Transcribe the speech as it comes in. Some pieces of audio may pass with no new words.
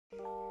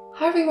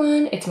Hi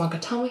everyone, it's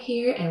Manga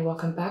here and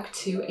welcome back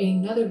to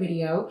another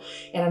video.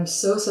 And I'm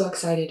so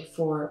excited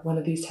for one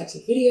of these types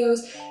of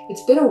videos.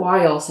 It's been a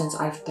while since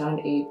I've done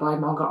a buy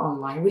manga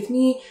online with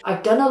me.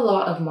 I've done a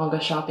lot of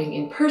manga shopping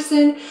in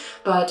person,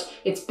 but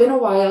it's been a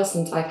while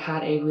since I've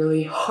had a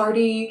really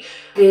hearty,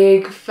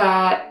 big,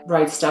 fat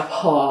rightstuf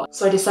haul.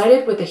 So I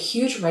decided with a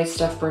huge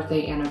rightstuf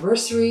birthday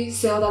anniversary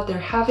sale that they're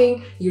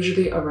having,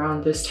 usually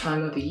around this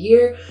time of the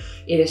year,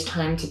 it is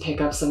time to pick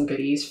up some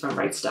goodies from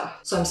rightstuf.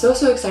 So I'm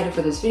so excited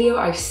for this video.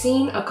 I've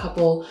seen a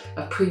couple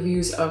of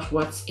previews of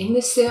what's in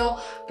this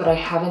sale, but I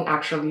haven't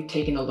actually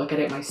taken a look at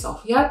it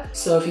myself yet.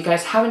 So if you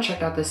guys haven't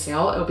checked out this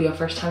sale, it'll be a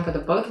first time for the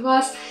both of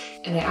us.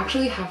 And I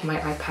actually have my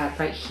iPad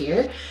right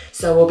here.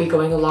 So we'll be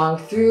going along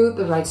through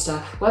the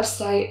rightstuf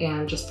website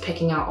and just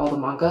picking out all the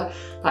manga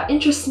that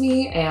interests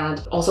me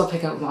and also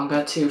pick out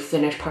manga to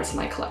finish parts of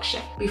my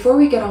collection. Before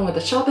we get on with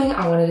the shopping,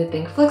 I wanted to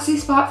thank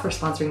flexispot for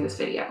sponsoring this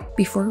video.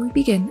 Before we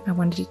begin, I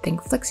wanted to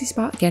thank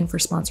flexispot again for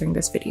sponsoring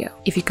this video.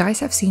 If you guys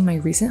have seen my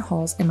recent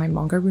hauls and my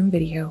manga room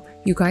video,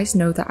 you guys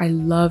know that I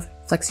love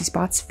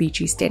flexispot's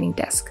Vici standing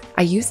desk.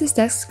 I use this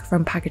desk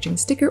from packaging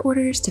sticker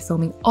orders to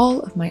filming all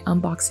of my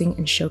unboxing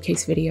and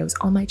showcase videos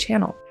on my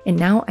channel. And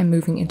now I'm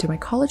moving into my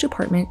college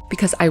apartment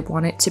because I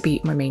want it to be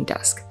my main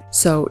desk.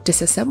 So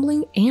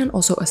disassembling and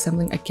also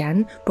assembling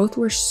again, both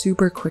were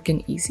super quick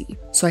and easy.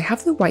 So I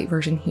have the white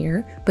version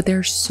here, but there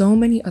are so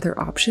many other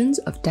options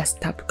of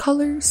desktop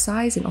color,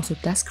 size, and also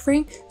desk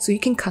frame, so you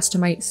can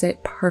customize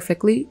it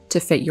perfectly to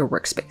fit your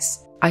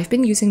workspace. I've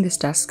been using this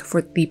desk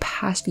for the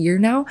past year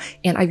now,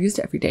 and I've used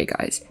it every day,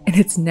 guys, and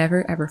it's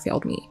never ever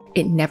failed me.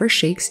 It never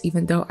shakes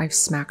even though I've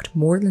smacked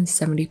more than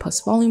 70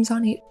 plus volumes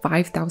on it,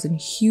 5,000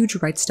 huge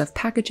rightstuf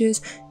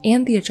packages,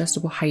 and the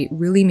adjustable height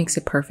really makes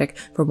it perfect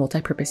for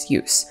multi-purpose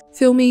use.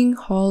 Filming,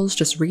 hauls,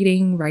 just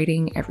reading,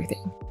 writing,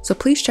 everything. So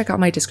please check out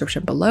my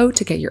description below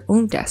to get your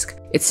own desk.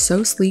 It's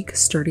so sleek,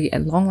 sturdy,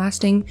 and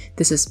long-lasting.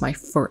 This is my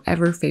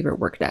forever favorite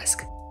work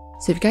desk.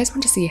 So if you guys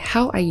want to see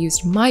how I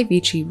used my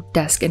Vici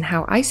desk and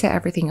how I set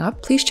everything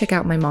up, please check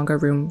out my manga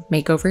room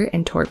makeover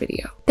and tour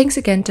video. Thanks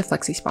again to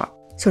flexispot.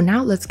 So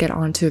now let's get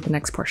on to the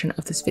next portion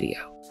of this video.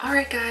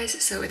 Alright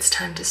guys, so it's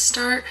time to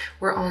start.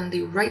 We're on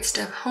the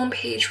rightstuf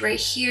homepage right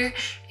here,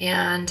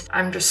 and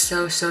I'm just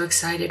so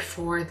excited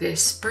for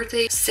this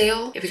birthday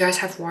sale. If you guys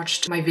have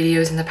watched my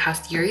videos in the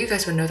past year, you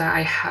guys would know that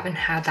I haven't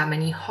had that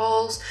many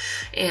hauls,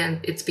 and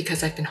it's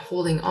because I've been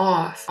holding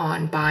off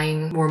on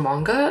buying more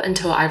manga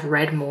until I've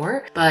read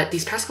more. But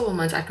these past couple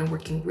months, I've been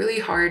working really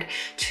hard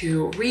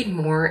to read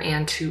more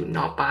and to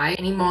not buy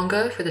any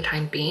manga for the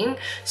time being.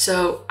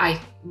 So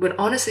I would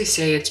honestly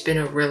say it's been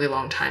a really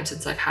long time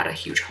since I've had a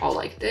huge haul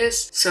like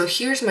this. So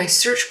here's my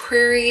search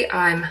query.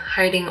 I'm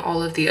hiding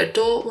all of the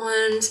adult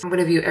ones. I'm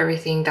gonna view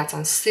everything that's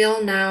on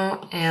sale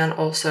now and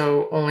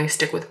also only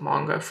stick with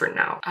manga for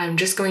now. I'm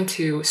just going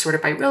to sort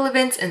it by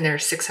relevance, and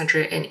there's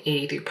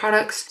 683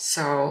 products.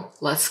 So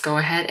let's go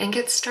ahead and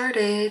get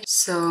started.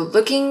 So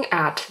looking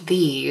at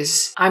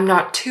these, I'm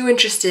not too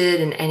interested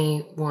in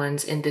any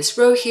ones in this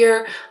row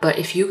here, but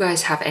if you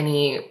guys have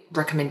any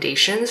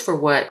recommendations for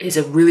what is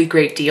a really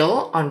great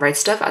deal on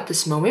rightstuf at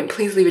this moment,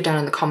 please leave it down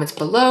in the comments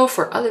below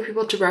for other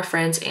people to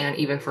reference and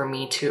even for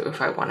me too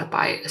if I want to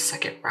buy a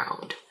second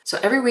round. So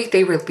every week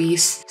they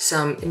release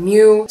some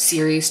new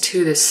series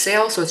to this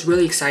sale, so it's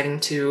really exciting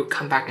to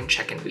come back and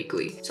check in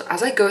weekly. So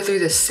as I go through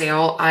this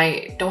sale,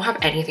 I don't have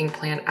anything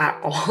planned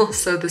at all,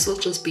 so this will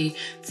just be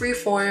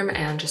freeform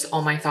and just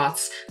all my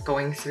thoughts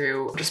going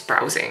through, just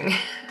browsing.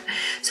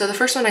 So the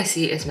first one I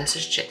see is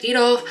Message to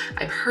Adolf.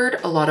 I've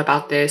heard a lot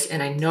about this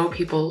and I know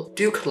people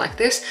do collect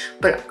this,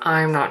 but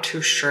I'm not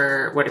too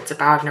sure what it's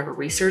about. I've never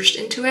researched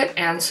into it.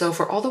 And so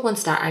for all the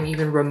ones that I'm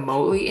even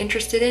remotely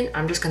interested in,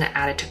 I'm just gonna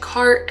add it to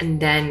cart and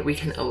then we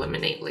can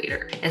eliminate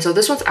later. And so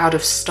this one's out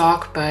of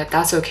stock, but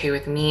that's okay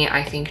with me.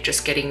 I think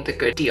just getting the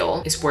good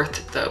deal is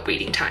worth the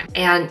waiting time.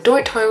 And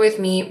Don't Toy With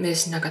Me,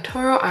 Miss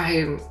Nagatoro,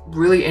 I'm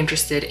really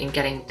interested in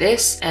getting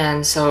this.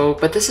 And so,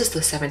 but this is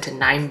the 7 to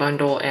 9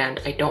 bundle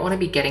and I don't wanna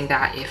be getting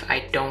that if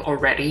I don't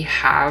already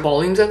have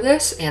volumes of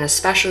this, and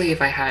especially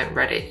if I haven't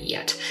read it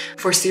yet.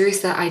 For series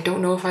that I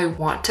don't know if I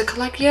want to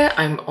collect yet,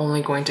 I'm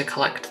only going to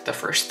collect the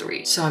first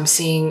 3. So I'm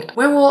seeing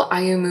When Will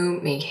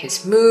Ayumu Make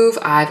His Move?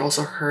 I've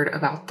also heard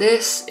about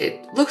this.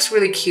 It looks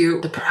really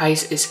cute. The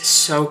price is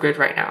so good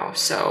right now,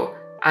 so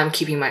I'm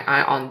keeping my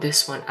eye on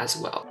this one as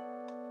well.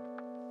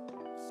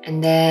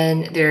 And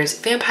then there's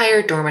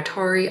Vampire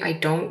Dormitory. I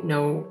don't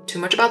know too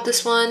much about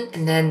this one.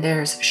 And then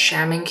there's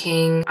Shaman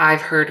King.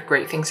 I've heard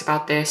great things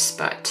about this,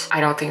 but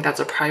I don't think that's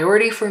a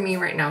priority for me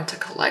right now to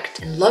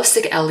collect. And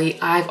Lovesick Ellie,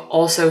 I've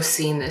also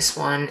seen this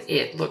one.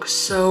 It looks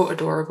so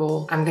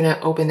adorable. I'm gonna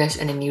open this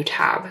in a new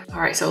tab. All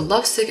right, so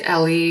Lovesick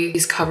Ellie,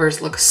 these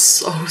covers look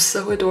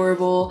so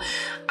adorable.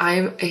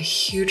 I'm a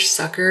huge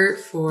sucker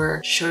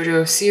for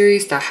shoujo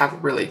series that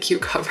have really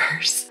cute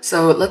covers.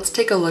 So let's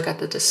take a look at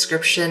the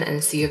description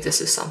and see if this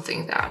is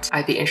something that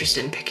I'd be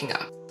interested in picking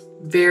up.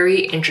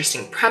 Very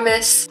interesting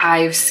premise.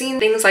 I've seen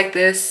things like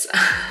this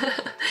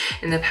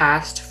in the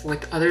past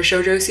with other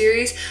shoujo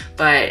series,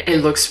 but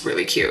it looks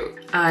really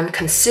cute. I'm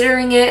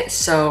considering it,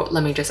 so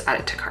let me just add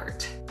it to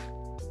cart.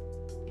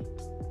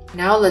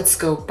 Now let's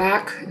go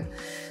back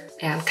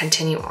and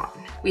continue on.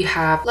 We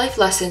have Life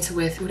Lessons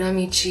with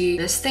Uramichi,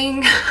 this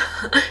thing,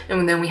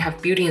 and then we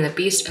have Beauty and the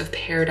Beast of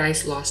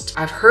Paradise Lost.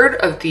 I've heard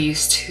of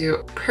these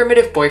two.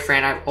 Primitive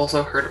Boyfriend, I've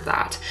also heard of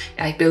that.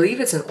 I believe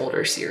it's an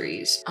older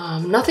series.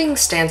 Nothing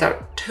stands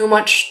out too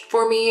much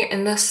for me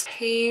in this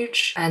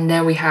page. And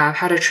then we have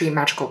How to Treat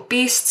Magical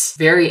Beasts.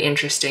 Very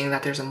interesting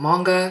that there's a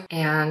manga.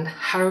 And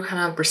How to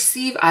Kind of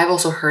Perceive. I've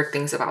also heard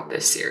things about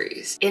this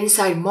series.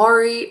 Inside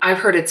Mari, I've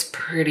heard it's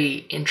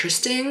pretty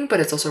interesting, but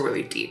it's also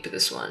really deep,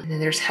 this one. And then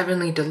there's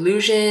Heavenly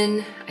Delusion.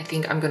 I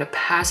think I'm gonna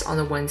pass on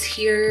the ones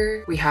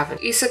here. We have an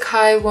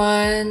isekai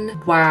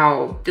one.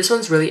 Wow, this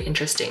one's really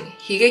interesting.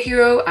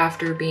 Higehiro,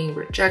 after being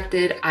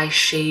rejected, I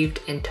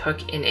shaved and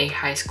took in a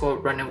high school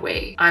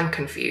runaway. I'm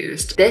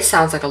confused. This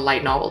sounds like a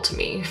light novel to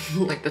me,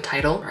 like the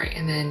title. All right,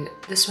 and then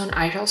this one,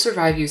 I shall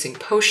survive using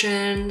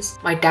potions.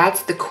 My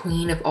dad's the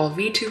queen of all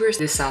VTubers.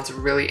 This sounds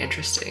really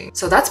interesting.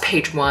 So that's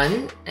page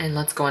 1, and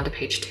let's go on to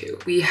page 2.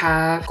 We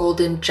have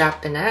Golden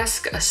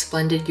Japanesque, a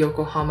splendid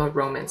Yokohama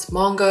romance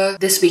manga.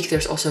 This week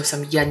there's also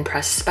some Yen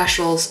Press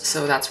specials,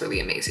 so that's really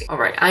amazing. All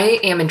right,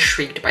 I am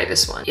intrigued by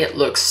this one. It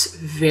looks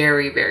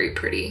very, very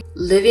pretty.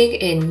 Living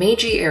in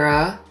Meiji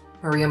era,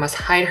 Maria must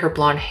hide her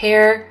blonde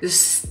hair.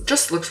 This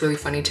just looks really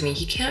funny to me.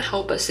 He can't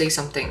help but say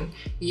something.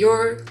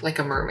 You're like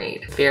a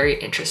mermaid. Very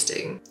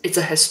interesting. It's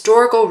a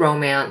historical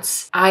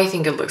romance. I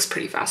think it looks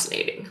pretty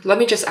fascinating. Let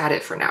me just add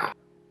it for now.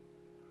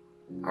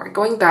 All right,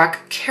 going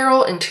back,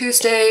 Carol and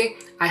Tuesday.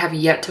 I have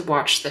yet to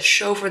watch the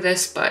show for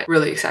this, but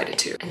really excited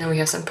to. And then we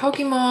have some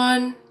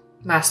Pokemon,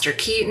 Master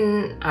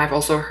Keaton. I've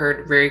also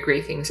heard very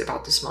great things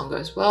about this manga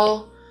as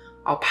well.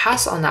 I'll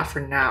pass on that for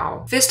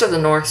now. Fist of the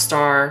North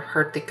Star,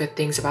 heard the good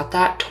things about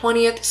that.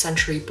 20th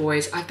Century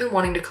Boys. I've been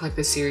wanting to collect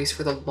this series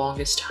for the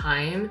longest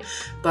time,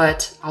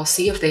 but I'll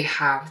see if they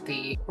have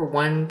the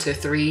 1 to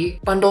 3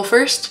 bundle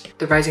first.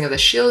 The Rising of the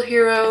Shield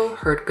Hero,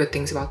 heard good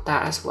things about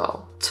that as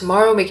well.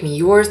 Tomorrow Make Me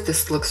Yours.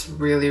 This looks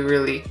really,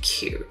 really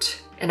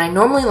cute. And I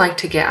normally like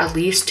to get at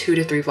least 2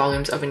 to 3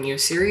 volumes of a new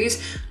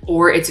series,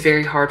 or it's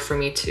very hard for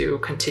me to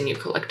continue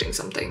collecting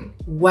something.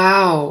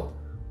 Wow.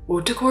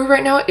 Otakoi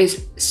right now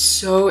is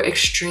so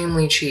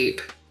extremely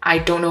cheap. I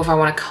don't know if I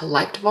want to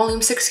collect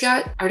volume 6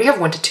 yet. I already have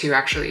 1 to 2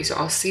 actually, so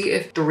I'll see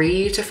if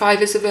 3 to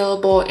 5 is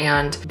available,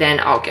 and then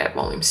I'll get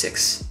volume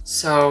 6.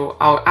 So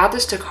I'll add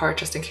this to cart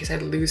just in case I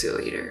lose it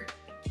later.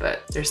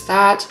 But there's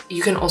that.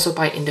 You can also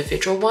buy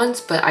individual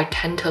ones, but I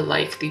tend to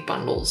like the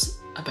bundles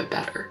a bit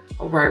better.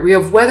 All right, we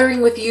have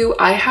Weathering with You.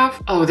 I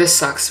have, oh, this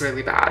sucks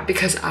really bad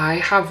because I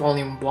have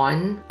volume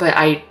 1, but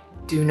I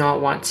do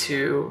not want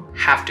to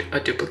have a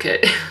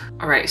duplicate.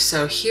 All right,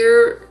 so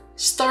here,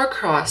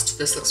 Star-Crossed,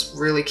 this looks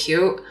really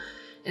cute.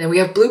 And then we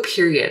have Blue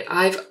Period.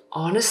 I've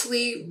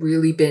honestly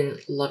really been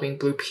loving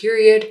Blue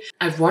Period.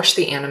 I've watched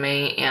the anime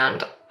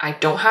and I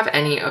don't have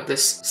any of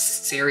this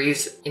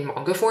series in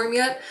manga form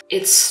yet.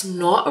 It's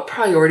not a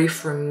priority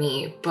for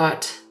me,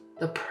 but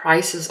the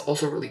price is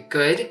also really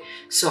good.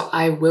 So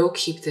I will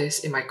keep this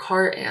in my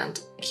cart and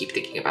keep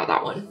thinking about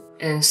that one.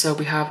 And so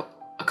we have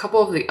a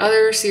couple of the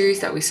other series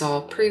that we saw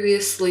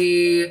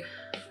previously.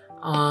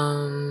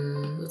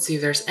 Let's see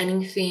if there's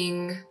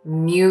anything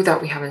new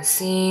that we haven't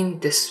seen.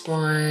 This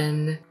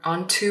one,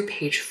 on to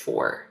page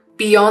 4.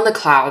 Beyond the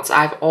Clouds,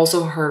 I've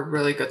also heard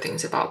really good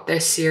things about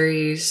this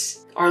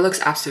series. Art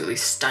looks absolutely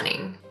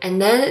stunning.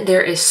 And then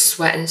there is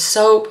Sweat and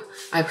Soap.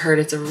 I've heard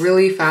it's a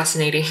really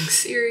fascinating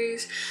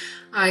series.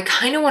 I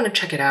kind of want to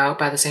check it out,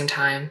 but at the same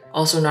time,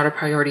 also not a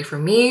priority for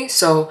me,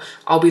 so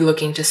I'll be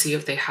looking to see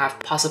if they have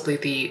possibly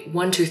the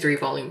 1, 2, 3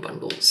 volume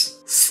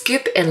bundles.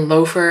 Skip and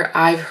Loafer,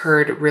 I've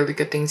heard really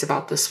good things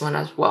about this one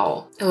as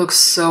well. It looks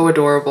so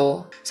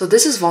adorable. So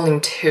this is volume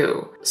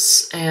 2,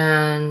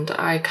 and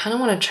I kind of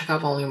want to check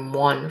out volume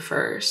 1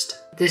 first.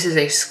 This is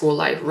a school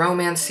life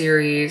romance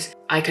series.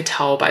 I could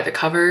tell by the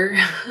cover.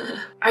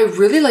 I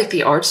really like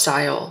the art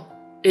style.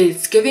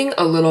 It's giving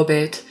a little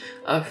bit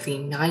of the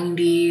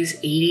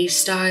 90s, 80s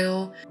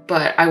style,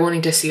 but I will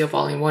need to see if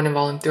volume 1 and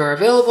volume 3 are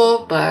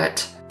available,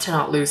 but to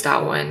not lose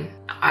that one,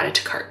 I'll add it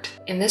to cart.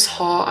 In this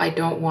haul, I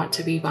don't want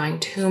to be buying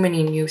too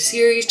many new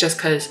series just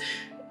because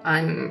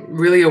I'm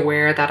really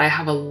aware that I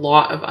have a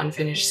lot of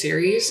unfinished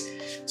series.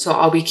 So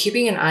I'll be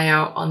keeping an eye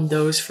out on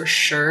those for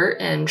sure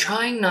and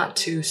trying not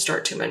to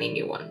start too many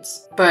new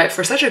ones. But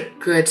for such a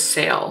good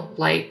sale,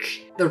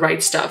 like the Right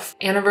Stuf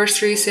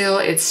anniversary sale,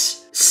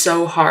 it's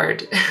so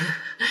hard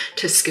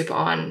to skip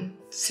on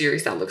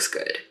series that looks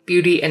good.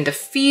 Beauty and the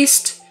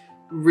Feast,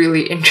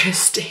 really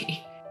interesting.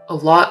 A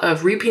lot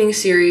of repeating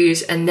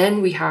series, and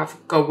then we have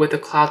Go With the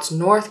Clouds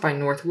North by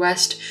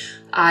Northwest.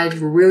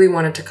 I've really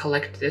wanted to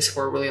collect this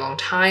for a really long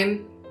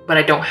time, but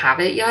I don't have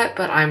it yet.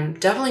 But I'm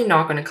definitely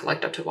not going to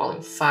collect up to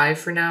volume 5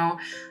 for now.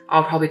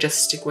 I'll probably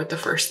just stick with the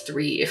first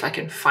 3 if I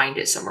can find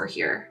it somewhere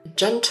here.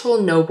 Gentle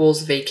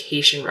Noble's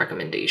Vacation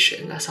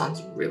Recommendation. That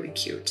sounds really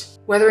cute.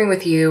 Weathering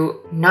with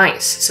You,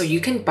 nice. So you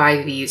can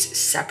buy these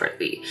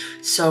separately.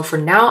 So for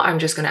now, I'm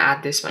just gonna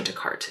add this one to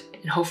cart.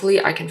 And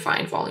hopefully I can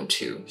find volume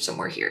 2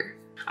 somewhere here.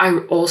 I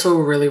also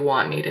really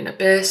want Made in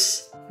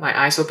Abyss.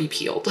 My eyes will be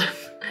peeled.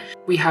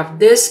 We have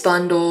this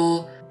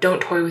bundle,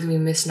 Don't Toy With Me,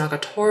 Miss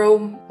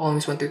Nagatoro,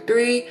 volumes 1 through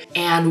 3.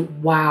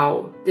 And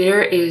wow,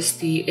 there is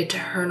the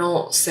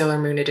Eternal Sailor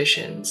Moon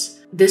editions.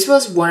 This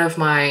was one of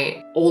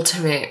my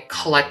ultimate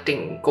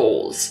collecting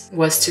goals,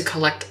 was to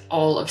collect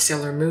all of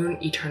Sailor Moon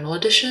Eternal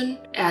Edition.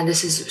 And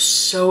this is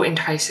so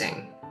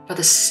enticing. But at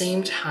the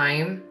same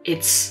time,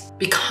 it's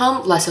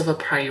become less of a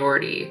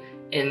priority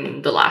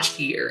in the last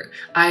year.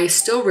 I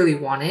still really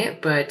want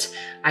it, but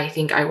I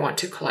think I want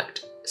to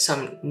collect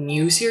some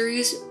new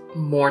series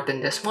more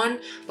than this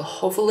one, but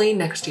hopefully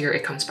next year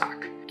it comes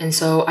back. And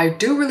so I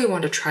do really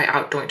want to try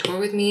out Don't Toy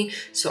With Me,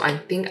 so I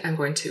think I'm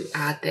going to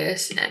add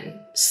this and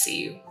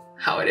see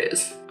how it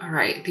is. All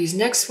right, these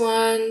next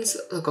ones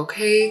look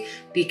okay.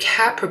 The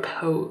Cat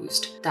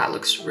Proposed, that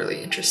looks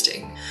really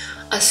interesting.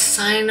 A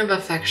Sign of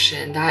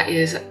Affection, that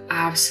is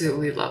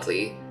absolutely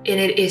lovely. And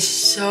it is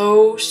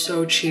so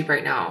cheap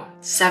right now.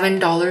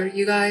 $7,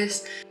 you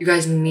guys. You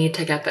guys need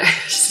to get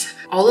this.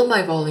 All of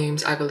my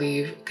volumes, I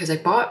believe, because I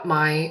bought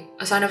my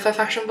A Sign of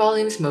Affection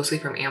volumes mostly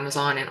from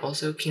Amazon and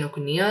also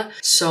Kinokuniya.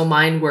 So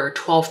mine were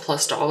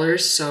 $12+.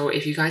 So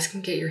if you guys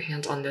can get your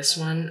hands on this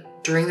one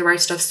during the Right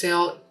Stuf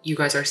sale, you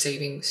guys are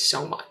saving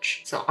so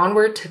much. So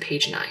onward to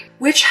page 9.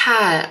 Witch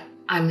Hat.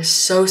 I'm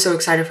so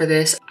excited for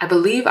this. I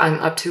believe I'm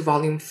up to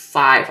volume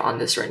 5 on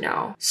this right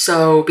now.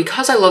 So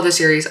because I love the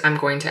series, I'm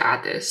going to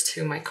add this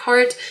to my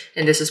cart.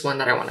 And this is one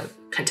that I want to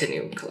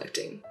continue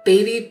collecting.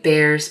 Baby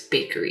Bear's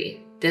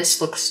Bakery.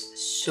 This looks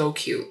so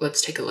cute.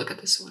 Let's take a look at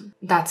this one.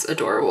 That's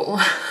adorable.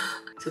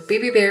 So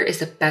Baby Bear is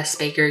the best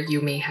baker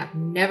you may have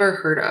never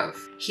heard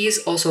of.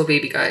 He's also a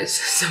baby, guys,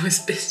 so his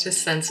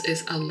business sense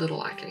is a little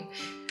lacking.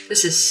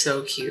 This is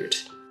so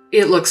cute.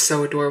 It looks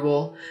so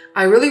adorable.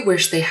 I really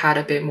wish they had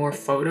a bit more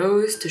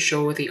photos to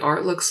show what the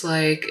art looks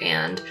like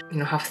and, you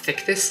know, how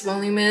thick this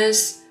volume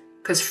is.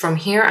 Because from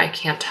here, I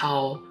can't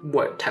tell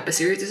what type of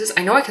series this is.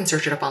 I know I can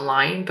search it up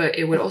online, but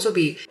it would also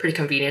be pretty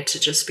convenient to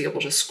just be able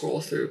to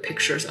scroll through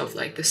pictures of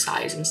like the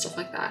size and stuff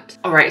like that.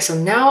 All right, so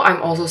now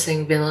I'm also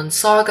seeing Vinland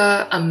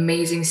Saga,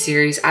 amazing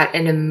series at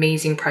an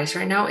amazing price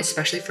right now,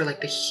 especially for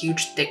like the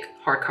huge, thick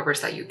hardcovers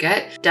that you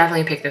get.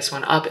 Definitely pick this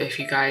one up if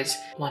you guys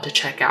want to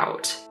check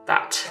out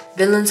that.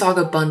 Vinland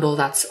Saga bundle,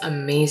 that's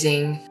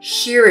amazing.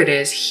 Here it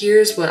is.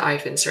 Here's what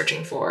I've been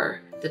searching for.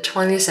 The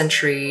 20th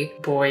Century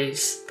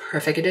Boys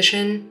Perfect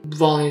Edition,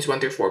 volumes 1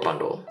 through 4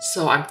 bundle.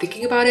 So I'm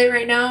thinking about it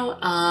right now.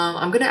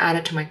 I'm gonna add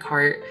it to my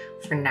cart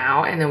for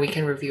now and then we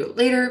can review it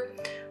later.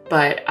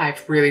 But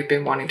I've really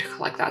been wanting to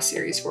collect that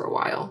series for a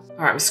while. All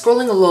right, I'm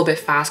scrolling a little bit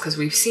fast because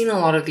we've seen a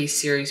lot of these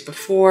series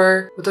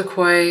before.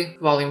 Otakoi,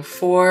 volume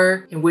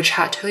 4, and Witch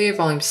Hat Atelier,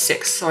 volume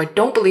 6. So I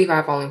don't believe I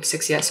have volume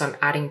 6 yet, so I'm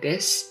adding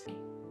this.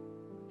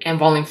 And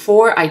volume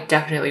 4, I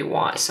definitely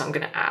want, so I'm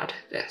gonna add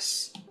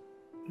this.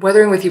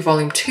 Weathering with You,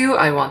 volume 2,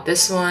 I want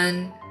this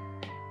one.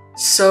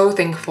 So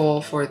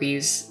thankful for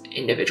these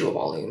individual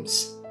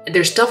volumes.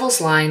 There's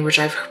Devil's Line, which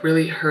I've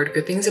really heard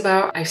good things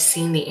about. I've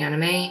seen the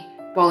anime.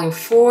 Volume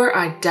 4,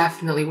 I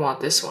definitely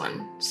want this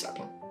one. So,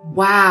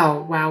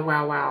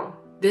 wow.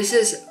 This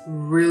is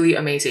really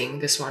amazing,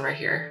 this one right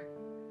here.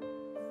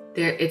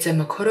 It's a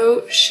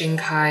Makoto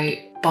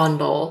Shinkai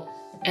bundle,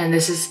 and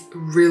this is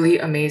really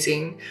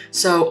amazing.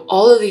 So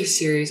all of these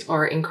series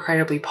are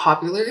incredibly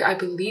popular. I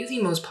believe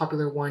the most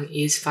popular one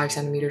is 5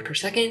 centimeters per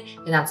second,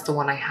 and that's the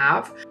one I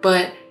have.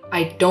 But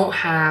I don't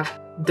have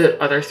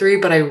the other 3,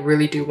 but I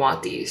really do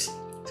want these.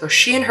 So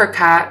She and Her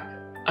Cat,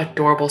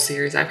 adorable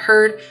series I've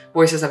heard.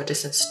 Voices of a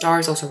Distant Star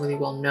is also really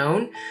well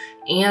known.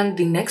 And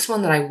the next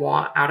one that I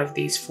want out of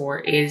these 4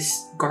 is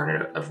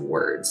Garnet of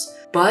Words.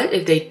 But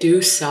if they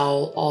do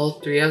sell all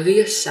 3 of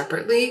these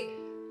separately,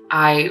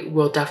 I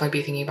will definitely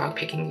be thinking about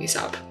picking these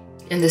up.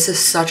 And this is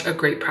such a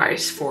great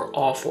price for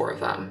all 4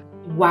 of them.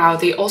 Wow,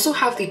 they also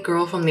have The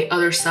Girl from the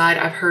Other Side.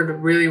 I've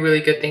heard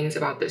really good things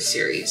about this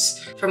series.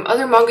 From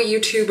other manga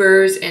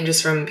YouTubers and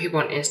just from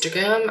people on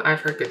Instagram, I've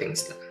heard good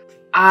things.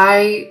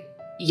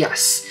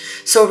 Yes.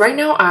 So right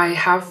now I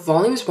have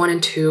volumes 1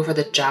 and 2 for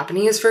the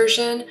Japanese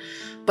version,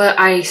 but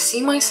I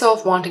see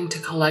myself wanting to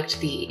collect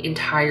the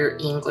entire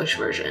English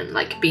version,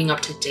 like being up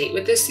to date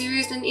with this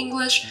series in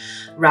English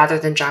rather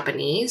than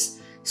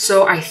Japanese.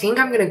 So I think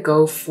I'm gonna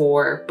go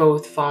for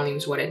both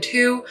volumes 1 and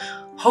 2.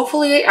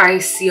 Hopefully I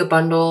see a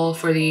bundle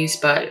for these,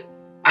 but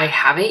I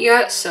haven't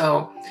yet,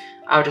 so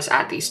I'll just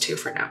add these 2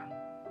 for now.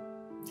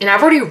 And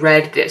I've already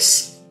read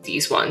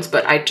these ones,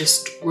 but I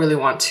just really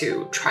want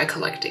to try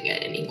collecting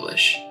it in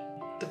English.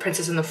 The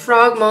Princess and the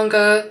Frog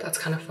manga, that's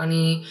kind of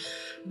funny.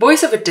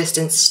 Voice of a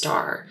Distant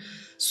Star.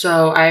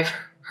 So I've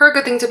Heard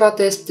good things about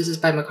this. This is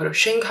by Makoto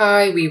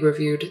Shinkai. We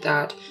reviewed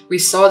that. We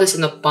saw this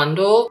in the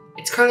bundle.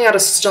 It's currently out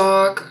of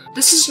stock.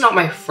 This is not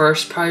my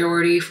first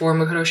priority for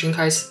Makoto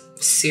Shinkai's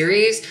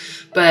series,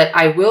 but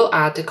I will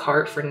add to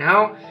cart for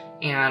now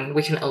and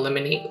we can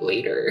eliminate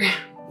later.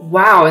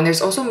 Wow, and there's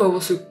also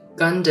Mobile Suit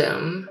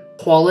Gundam.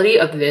 Quality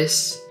of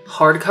this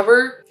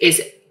hardcover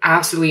is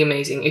absolutely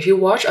amazing. If you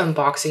watch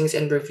unboxings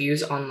and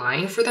reviews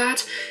online for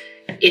that,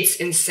 it's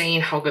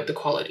insane how good the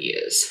quality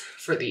is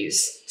for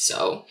these.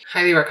 So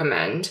highly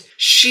recommend.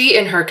 She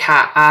and Her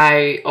Cat.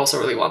 I also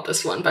really want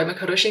this one by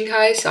Makoto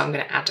Shinkai, so I'm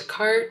gonna add to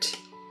cart.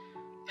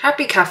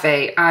 Happy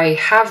Cafe. I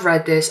have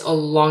read this a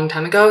long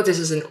time ago. This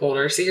is an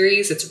older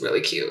series. It's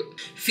really cute.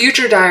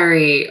 Future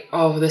Diary.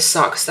 Oh, this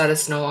sucks that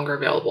it's no longer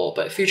available,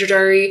 but Future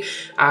Diary,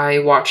 I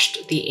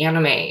watched the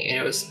anime and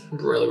it was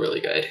really,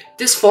 really good.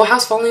 This Full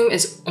House volume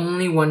is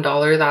only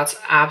 $1. That's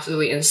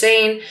absolutely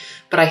insane,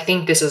 but I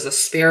think this is a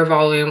spare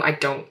volume. I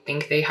don't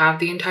think they have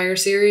the entire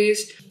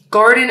series.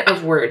 Garden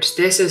of Words.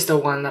 This is the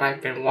one that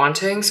I've been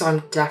wanting, so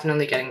I'm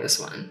definitely getting this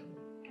one.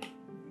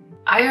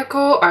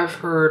 Ayako, I've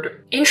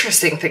heard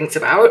interesting things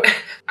about.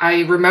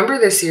 I remember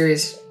this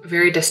series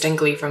very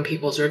distinctly from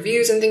people's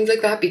reviews and things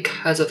like that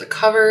because of the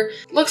cover.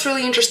 Looks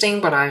really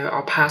interesting, but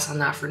I'll pass on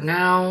that for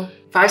now.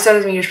 5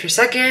 centimeters per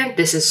second.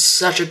 This is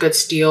such a good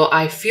steal.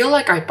 I feel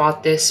like I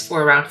bought this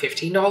for around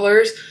 $15.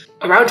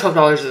 Around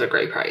 $12 is a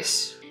great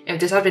price.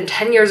 If this had been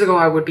 10 years ago,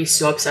 I would be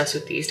so obsessed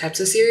with these types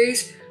of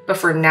series. But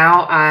for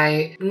now,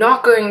 I'm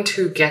not going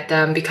to get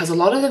them because a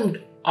lot of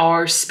them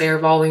are spare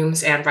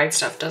volumes and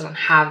rightstuf doesn't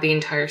have the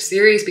entire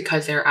series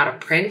because they're out of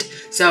print.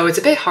 So it's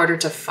a bit harder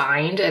to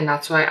find, and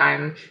that's why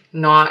I'm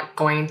not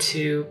going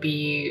to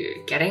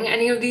be getting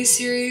any of these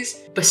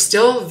series, but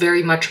still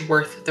very much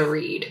worth the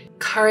read.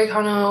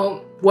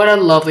 Karekano, what a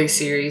lovely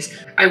series.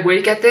 I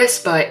would get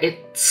this, but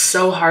it's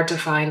so hard to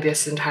find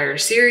this entire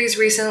series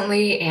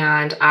recently,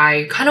 and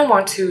I kind of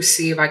want to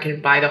see if I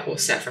can buy the whole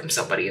set from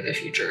somebody in the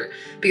future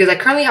because I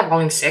currently have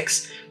volume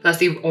 6. That's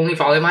the only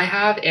volume I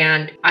have,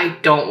 and I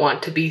don't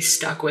want to be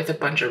stuck with a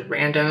bunch of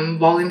random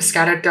volumes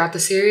scattered throughout the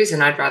series,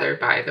 and I'd rather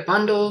buy the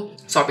bundle,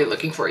 so I'll be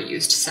looking for a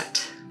used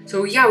set.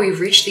 So yeah, we've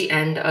reached the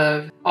end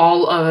of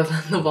all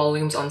of the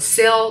volumes on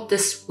sale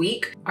this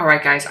week.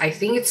 Alright guys, I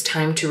think it's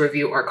time to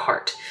review our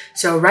cart.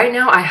 So right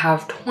now I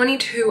have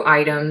 22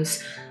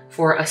 items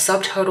for a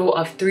subtotal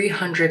of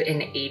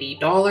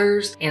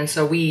 $380, and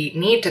so we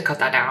need to cut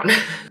that down.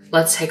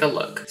 Let's take a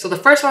look. So the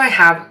first one I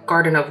have,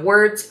 Garden of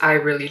Words. I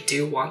really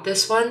do want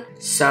this one,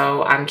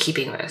 so I'm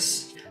keeping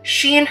this.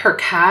 She and Her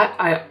Cat,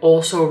 I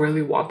also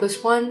really want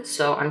this one,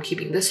 so I'm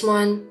keeping this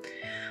one.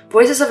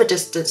 Voices of a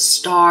Distant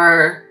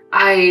Star,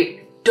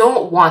 I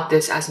don't want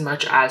this as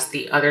much as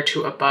the other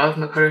two above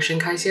Makoto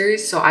Shinkai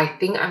series, so I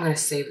think I'm gonna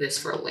save this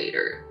for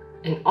later.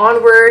 And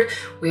Onward,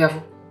 we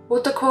have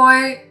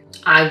Wotakoi.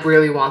 I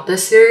really want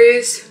this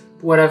series.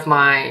 One of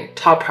my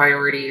top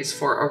priorities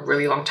for a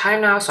really long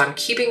time now, so I'm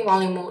keeping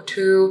volume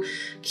 2,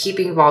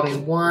 keeping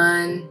volume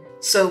 1.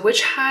 So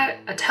Witch Hat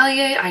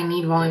Atelier, I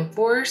need volume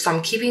 4, so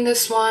I'm keeping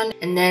this one.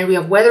 And then we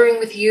have Weathering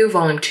with You,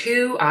 volume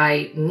 2.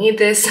 I need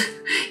this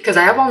because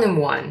I have volume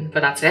 1,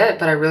 but that's it.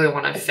 But I really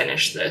want to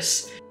finish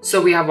this.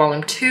 So we have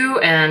volume 2,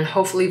 and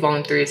hopefully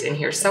volume 3 is in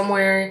here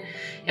somewhere.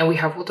 And we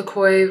have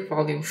Wotakoi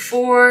volume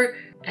 4,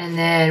 and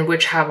then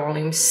Witch Hat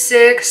volume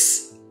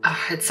 6.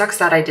 It sucks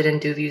that I didn't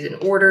do these in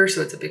order,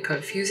 so it's a bit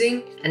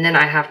confusing. And then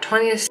I have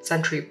 20th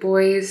Century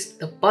Boys,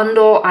 the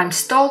bundle. I'm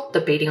still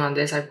debating on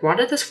this. I've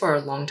wanted this for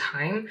a long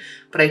time,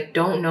 but I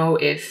don't know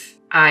if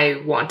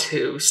I want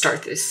to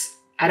start this.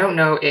 I don't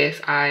know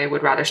if I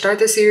would rather start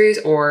this series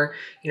or,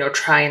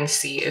 try and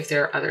see if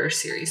there are other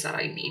series that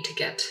I need to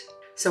get.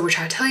 So Witch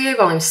Hat Atelier,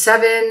 volume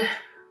 7.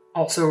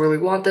 Also really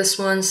want this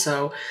one,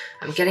 so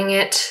I'm getting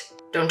it.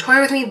 Don't Toy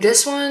With Me,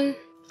 this one.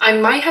 I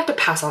might have to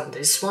pass on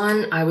this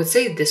one. I would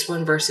say this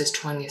one versus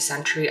 20th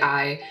Century.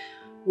 I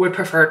would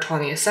prefer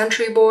 20th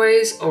Century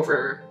Boys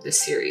over this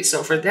series.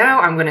 So for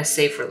now, I'm gonna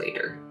save for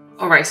later.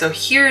 All right, so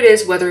here it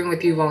is, Weathering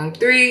with You volume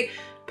 3.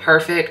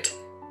 Perfect.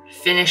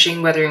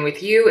 Finishing Weathering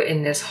with You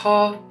in this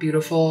haul,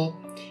 beautiful.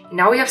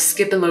 Now we have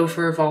Skip and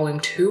Loafer volume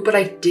 2, but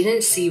I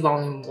didn't see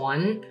volume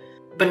 1.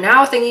 But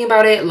now thinking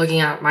about it,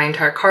 looking at my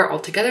entire cart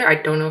altogether, I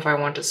don't know if I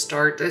want to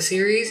start the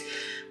series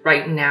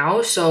right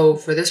now, so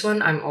for this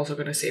one I'm also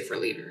going to save for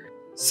later.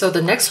 So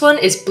the next one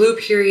is Blue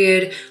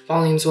Period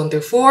volumes 1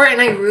 through 4,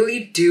 and I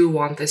really do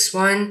want this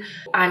one.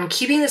 I'm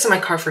keeping this in my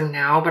cart for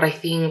now, but I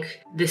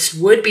think this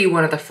would be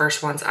one of the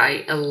first ones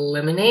I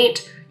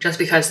eliminate just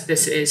because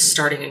this is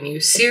starting a new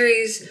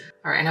series.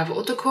 All right, and I have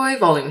Wotakoi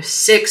volume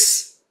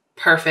 6,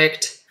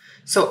 perfect.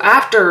 So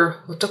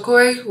after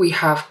Wotakoi, we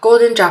have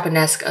Golden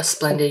Japanesque, A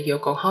Splendid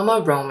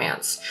Yokohama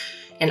Romance.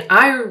 And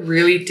I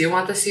really do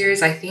want the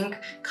series. I think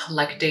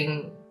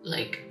collecting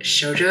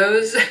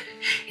shoujos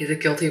is a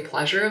guilty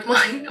pleasure of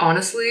mine,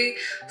 honestly.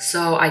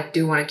 So I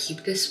do want to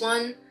keep this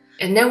one.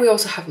 And then we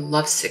also have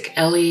Lovesick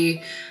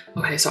Ellie.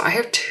 Okay, so I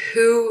have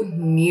 2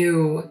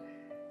 new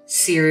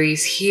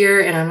series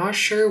here and I'm not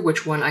sure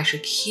which one I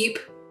should keep.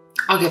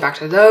 I'll get back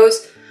to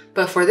those.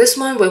 But for this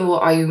one, When Will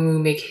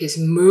Ayumu Make His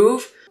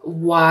Move?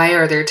 why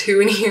are there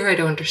 2 in here? I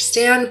don't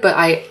understand, but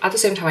at the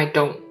same time, I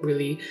don't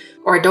really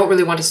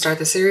want to start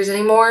the series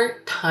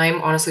anymore.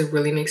 Time honestly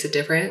really makes a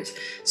difference.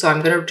 So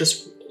I'm gonna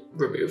just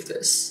remove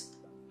this.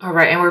 All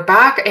right, and we're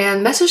back,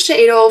 and message to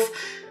Adolf.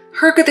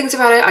 Heard good things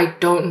about it. I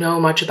don't know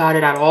much about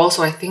it at all,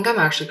 so I think I'm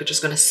actually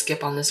just gonna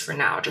skip on this for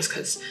now, just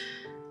because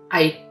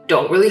I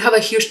don't really have a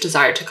huge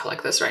desire to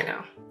collect this right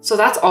now. So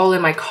that's all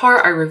in my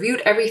cart. I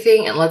reviewed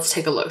everything, and let's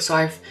take a look. So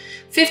I have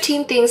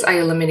 15 things, I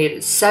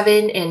eliminated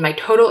 7, and my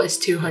total is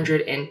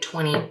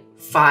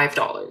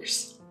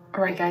 $225.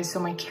 All right guys, so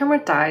my camera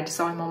died,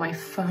 so I'm on my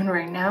phone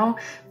right now,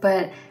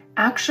 but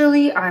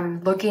actually,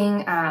 I'm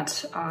looking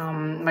at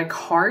my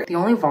cart. The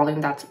only volume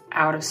that's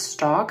out of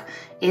stock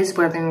is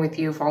Weathering With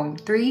You Volume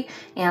 3,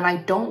 and I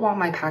don't want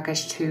my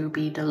package to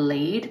be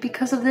delayed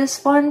because of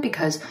this one,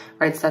 because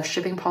rightstuf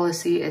shipping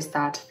policy is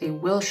that they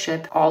will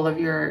ship all of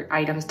your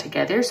items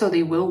together, so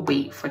they will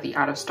wait for the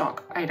out of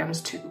stock items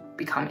to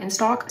become in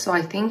stock. So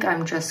I think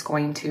I'm just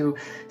going to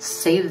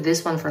save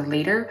this one for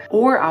later,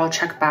 or I'll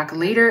check back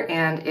later,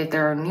 and if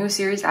there are new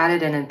series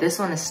added and if this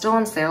one is still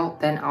on sale,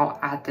 then I'll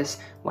add this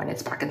when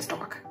it's back in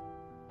stock.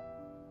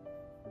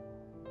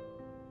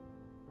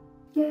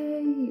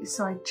 Yay!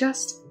 So I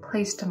just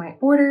placed my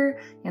order,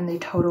 and the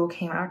total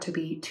came out to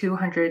be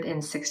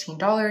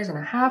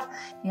 $216.50,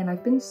 and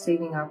I've been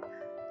saving up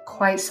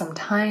quite some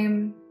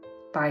time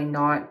by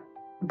not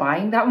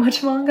buying that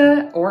much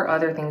manga or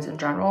other things in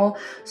general,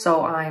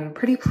 so I'm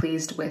pretty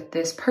pleased with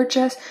this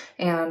purchase.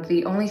 And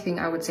the only thing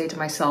I would say to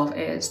myself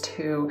is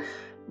to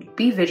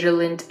be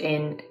vigilant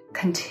in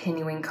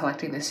continuing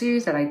collecting the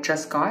series that I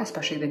just got,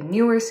 especially the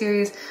newer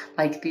series,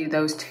 like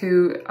those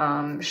 2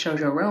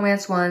 shoujo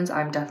romance ones.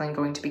 I'm definitely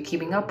going to be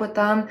keeping up with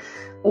them,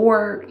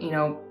 or, you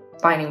know,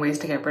 finding ways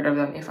to get rid of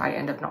them if I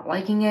end up not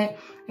liking it.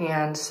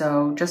 And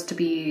so just to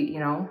be,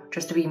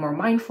 just to be more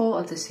mindful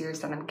of the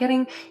series that I'm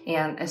getting,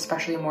 and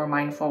especially more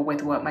mindful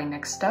with what my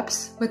next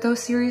steps with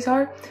those series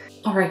are.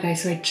 All right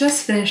guys, so I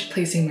just finished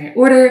placing my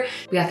order.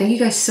 Yeah, thank you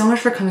guys so much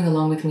for coming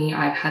along with me.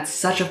 I've had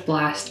such a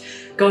blast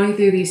going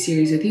through these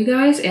series with you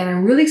guys, and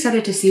I'm really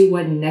excited to see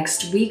what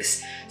next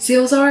week's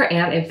sales are,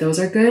 and if those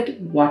are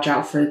good, watch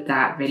out for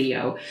that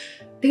video.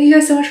 Thank you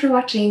guys so much for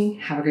watching.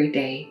 Have a great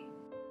day.